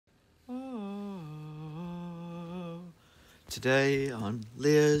Today on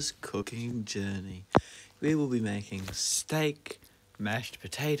Leah's cooking journey, we will be making steak, mashed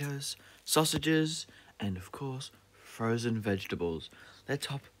potatoes, sausages, and of course, frozen vegetables. Let's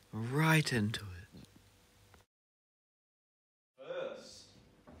hop right into it. First,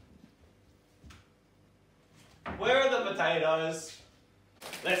 where are the potatoes?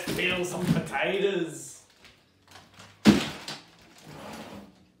 Let's peel some potatoes.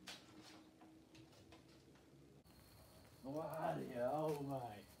 Bloody hell,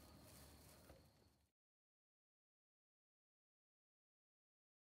 mate.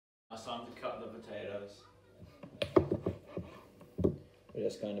 It's time to cut the potatoes. We're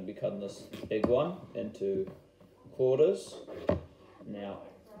just going to be cutting this big one into quarters. Now,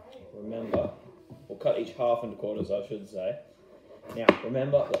 remember, we'll cut each half into quarters, I should say. Now,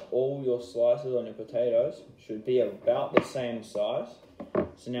 remember that all your slices on your potatoes should be about the same size.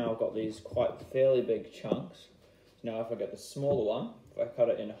 So now I've got these quite fairly big chunks. Now if I get the smaller one, if I cut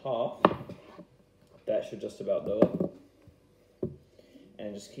it in half, that should just about do it.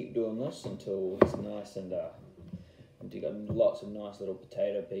 And just keep doing this until it's nice and you got lots of nice little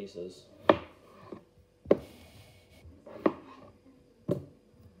potato pieces.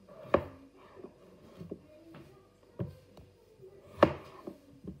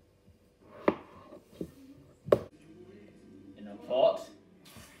 In a pot,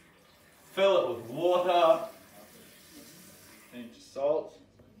 fill it with water, pinch of salt.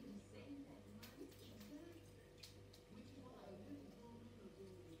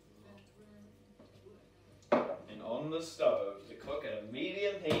 And on the stove to cook at a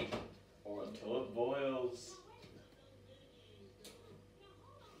medium heat or until it boils.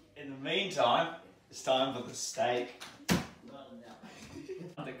 In the meantime, it's time for the steak.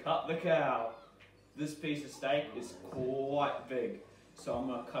 To cut the cow. This piece of steak is quite big, so I'm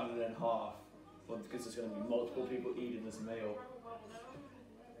going to cut it in half because there's going to be multiple people eating this meal.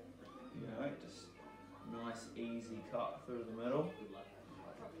 You know, just nice easy cut through the middle.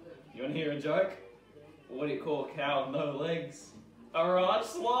 You want to hear a joke? What do you call a cow with no legs? A ranch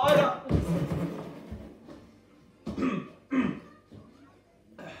slider!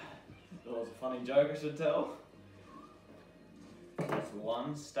 That was a funny joke I should tell. That's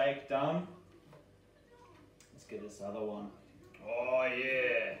one steak done. Let's get this other one. Oh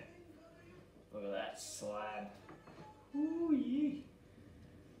yeah! Look at that slab. Ooh yeah!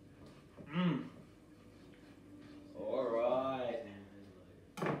 Mmm. Alright.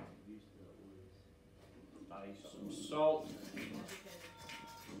 Some salt.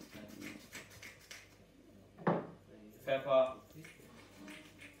 Pepper.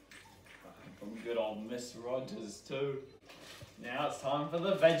 From good old Miss Rogers too. Now it's time for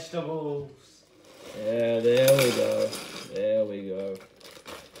the vegetables. Yeah, there we go. There we go.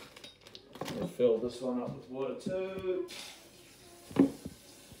 We'll fill this one up with water too.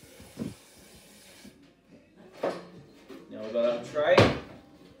 Now we've got our tray.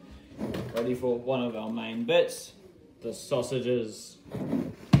 Ready for one of our main bits, the sausages.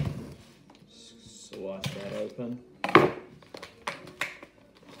 Slice that open.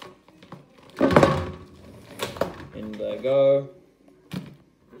 In they go.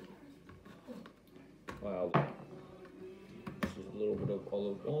 Wow. This is a little bit of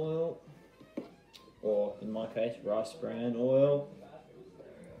olive oil, or in my case, rice bran oil.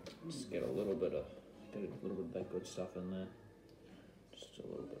 Just get a little bit of that good stuff in there. Just a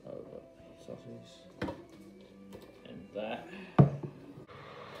little bit over sausage. And that.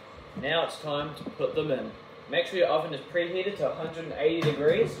 Now it's time to put them in. Make sure your oven is preheated to 180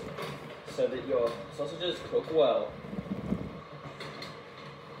 degrees so that your sausages cook well.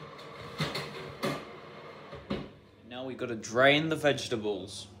 Now we've got to drain the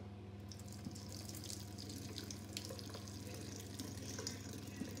vegetables.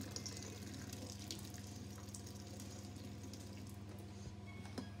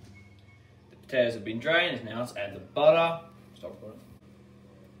 The potatoes have been drained, now let's add the butter. Stop recording.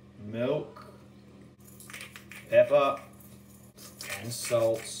 Milk, pepper, and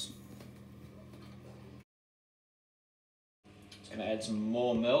salt. Just going to add some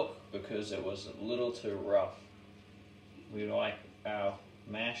more milk because it was a little too rough. We like our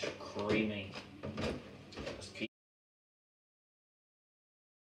mash creamy. Just keep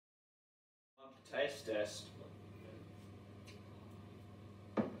taste test.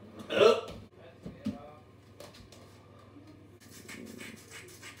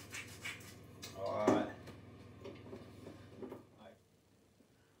 Alright.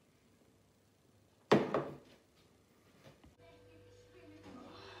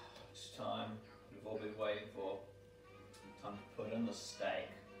 It's time we've all been waiting for. Time to put in the steak.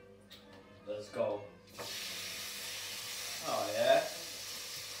 Let's go.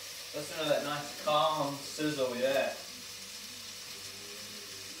 calm sizzle, yeah.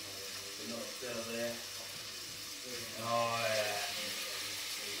 Not settle there. Oh yeah.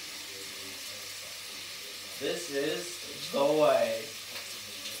 This is the way.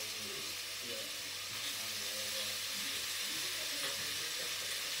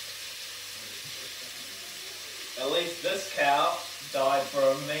 At least this cow died for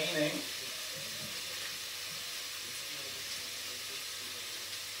a meaning.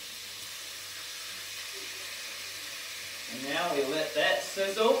 And now we let that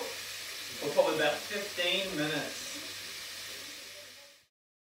sizzle for probably about 15 minutes.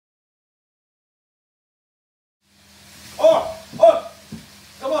 Oh! Oh!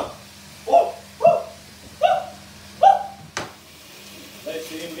 Come on! Oh! Oh! Oh! Oh! They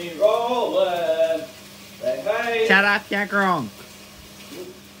see me rolling. Say hey! Shut up, you're wrong.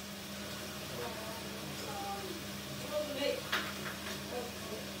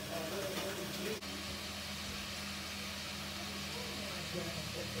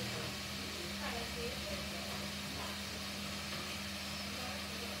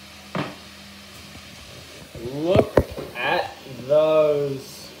 Look at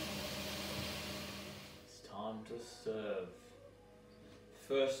those. It's time to serve.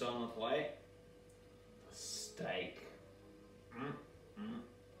 First on the plate, the steak.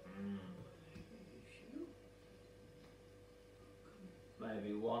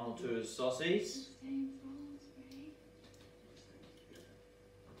 Maybe one or two sausages.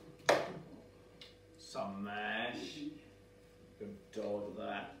 Some mash. Good dog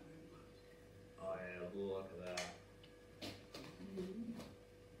that. Oh yeah, look at that.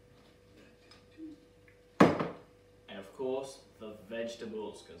 And of course, the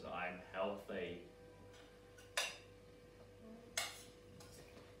vegetables, because I'm healthy.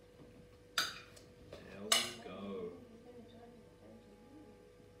 There we go.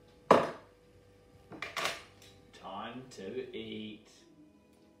 Time to eat.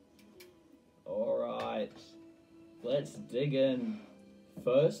 Alright, let's dig in.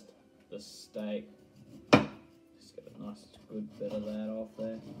 First, the steak. Just get a nice good bit of that off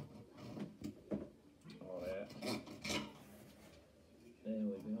there. Oh yeah. There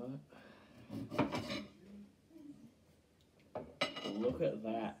we go. Look at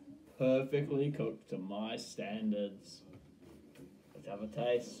that. Perfectly cooked to my standards. Let's have a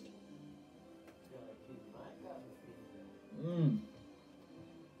taste. Mmm.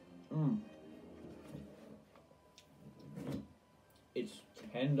 Mmm. It's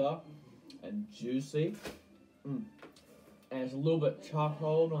tender and juicy. And it's a little bit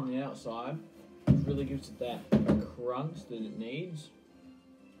charcoaled on the outside, which really gives it that crunch that it needs.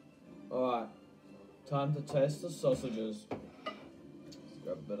 Alright, time to taste the sausages. Let's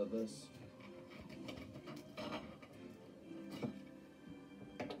grab a bit of this.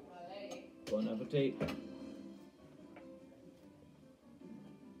 Bon appetit.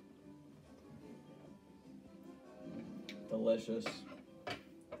 Delicious.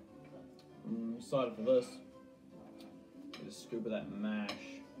 Excited for this. Get a scoop of that mash.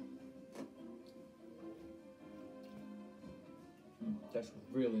 That's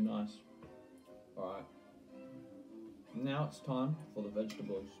really nice. Alright. Now it's time for the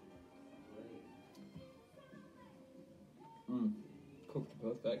vegetables. Cooked to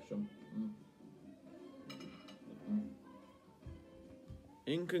perfection.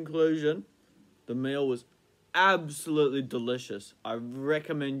 In conclusion, the meal was absolutely delicious. I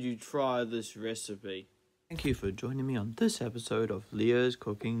recommend you try this recipe. Thank you for joining me on this episode of Leo's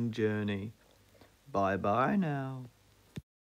Cooking Journey. Bye bye now.